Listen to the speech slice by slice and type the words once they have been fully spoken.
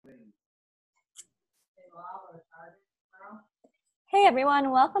Hey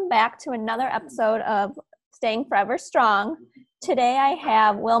everyone, welcome back to another episode of Staying Forever Strong. Today I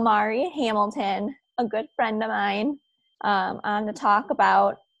have Wilmari Hamilton, a good friend of mine, on to talk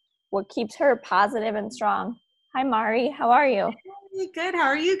about what keeps her positive and strong. Hi Mari, how are you? Hey, good. How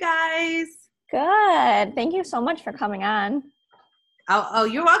are you guys? Good. Thank you so much for coming on. Oh,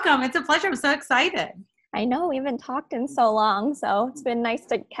 you're welcome. It's a pleasure. I'm so excited. I know we haven't talked in so long, so it's been nice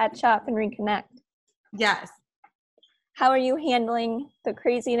to catch up and reconnect. Yes. How are you handling the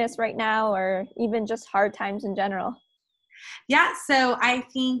craziness right now, or even just hard times in general? Yeah. So I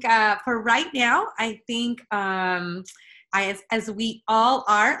think for right now, I think as we all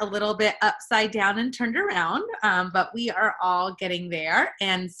are a little bit upside down and turned around, but we are all getting there.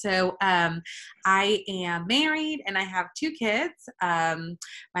 And so I am married and I have 2 kids. My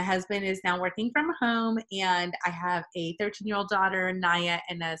husband is now working from home, and I have a 13-year-old daughter, Naya,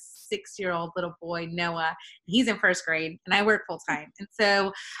 and a 6-year-old little boy, Noah. He's in 1st grade, and I work full time. And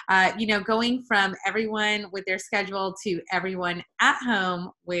so, going from everyone with their schedule to everyone at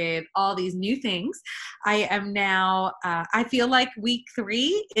home with all these new things, I am now, I feel like week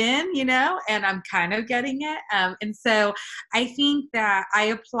 3 in, and I'm kind of getting it. And so I think that I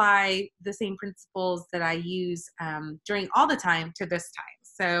apply the same principles that I use during all the time to this time.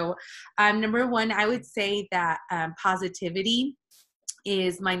 So number one, I would say that positivity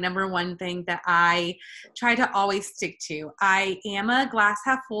is my number one thing that I try to always stick to. I am a glass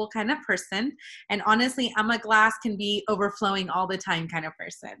half full kind of person. And honestly, I'm a glass can be overflowing all the time kind of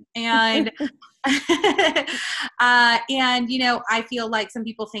person. And, I feel like some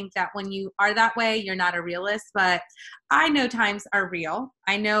people think that when you are that way, you're not a realist, but I know times are real.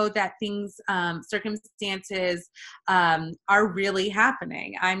 I know that things, circumstances are really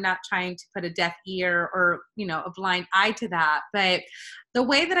happening. I'm not trying to put a deaf ear or, a blind eye to that. But the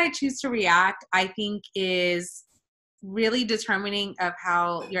way that I choose to react, I think, is really determining of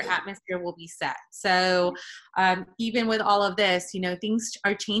how your atmosphere will be set. So even with all of this, things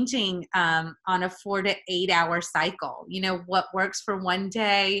are changing on a 4 to 8 hour cycle. What works for one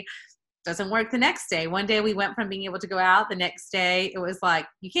day doesn't work the next day. One day we went from being able to go out. The next day it was like,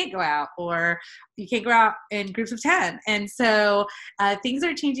 you can't go out, or you can't go out in groups of 10. And so things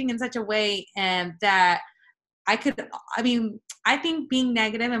are changing in such a way that I think being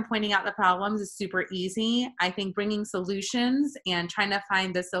negative and pointing out the problems is super easy. I think bringing solutions and trying to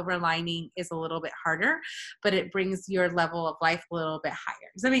find the silver lining is a little bit harder, but it brings your level of life a little bit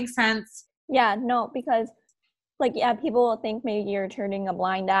higher. Does that make sense? Yeah, no, because people will think maybe you're turning a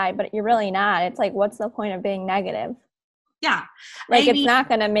blind eye, but you're really not. It's like, what's the point of being negative? Yeah. It's not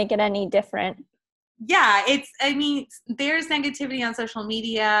going to make it any different. Yeah, there's negativity on social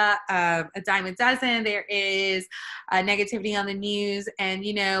media, a dime a dozen. There is negativity on the news, and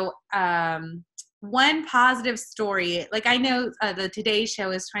one positive story. Like, I know the Today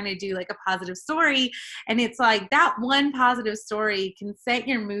Show is trying to do like a positive story, and it's like that one positive story can set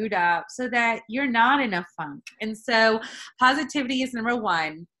your mood up so that you're not in a funk. And so positivity is number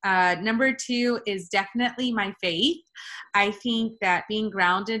one. Number 2 is definitely my faith. I think that being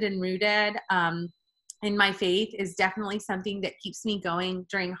grounded and rooted in my faith is definitely something that keeps me going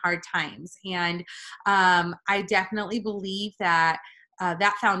during hard times. And I definitely believe that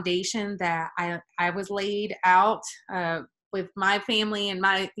that foundation that I was laid out with my family and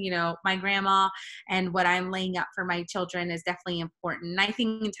my grandma, and what I'm laying out for my children is definitely important. And I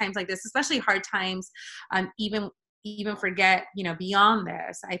think in times like this, especially hard times, even forget, beyond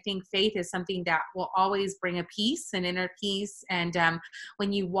this, I think faith is something that will always bring a peace, an inner peace. And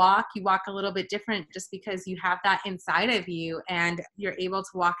when you walk a little bit different just because you have that inside of you and you're able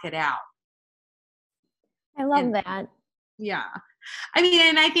to walk it out. I love that. Yeah.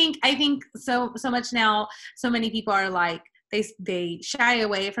 And I think so much now, so many people are like, they shy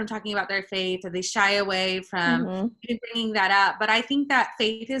away from talking about their faith, or they shy away from bringing that up. But I think that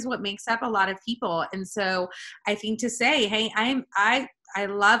faith is what makes up a lot of people. And so I think to say, hey, I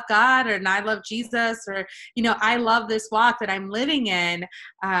love God, and I love Jesus, or, I love this walk that I'm living in.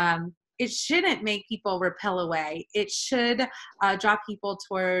 It shouldn't make people repel away. It should draw people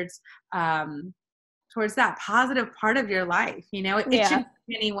towards that positive part of your life. It shouldn't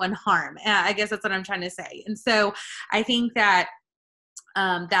do anyone harm. I guess that's what I'm trying to say. And so I think that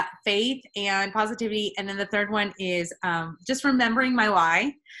that faith and positivity. And then the third one is just remembering my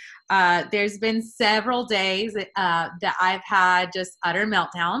why. There's been several days that I've had just utter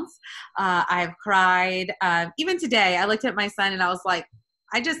meltdowns. I've cried. Even today, I looked at my son and I was like,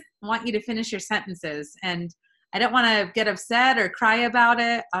 I just want you to finish your sentences. And I don't want to get upset or cry about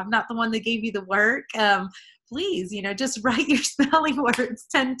it. I'm not the one that gave you the work. please, just write your spelling words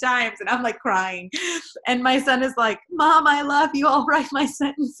 10 times. And I'm like crying. And my son is like, Mom, I love you. I'll write my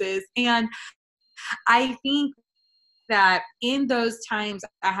sentences. And I think that in those times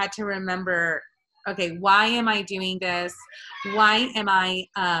I had to remember, okay, why am I doing this? Why am I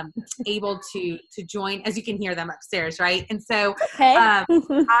able to join? As you can hear them upstairs, right? And so I'm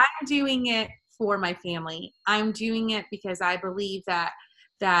doing it for my family. I'm doing it because I believe that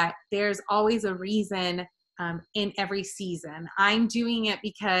there's always a reason in every season. I'm doing it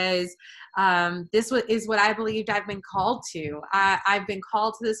because this is what I believed I've been called to. I've been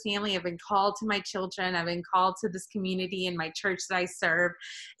called to this family. I've been called to my children. I've been called to this community and my church that I serve.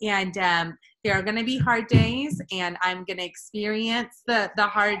 And there are going to be hard days, and I'm going to experience the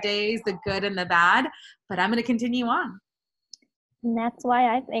hard days, the good and the bad, but I'm going to continue on. And that's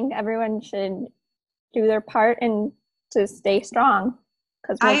why I think everyone should do their part and to stay strong,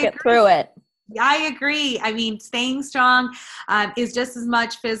 because we'll get through it. I agree. I mean, staying strong is just as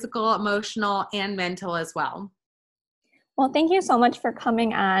much physical, emotional, and mental as well. Well, thank you so much for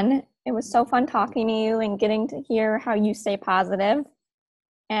coming on. It was so fun talking to you and getting to hear how you stay positive.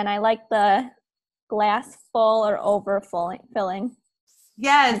 And I like the glass full or filling.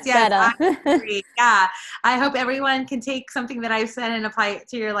 Yes, I agree. Yeah. I hope everyone can take something that I've said and apply it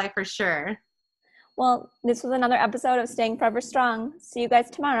to your life for sure. Well, this was another episode of Staying Forever Strong. See you guys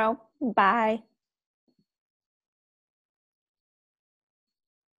tomorrow. Bye.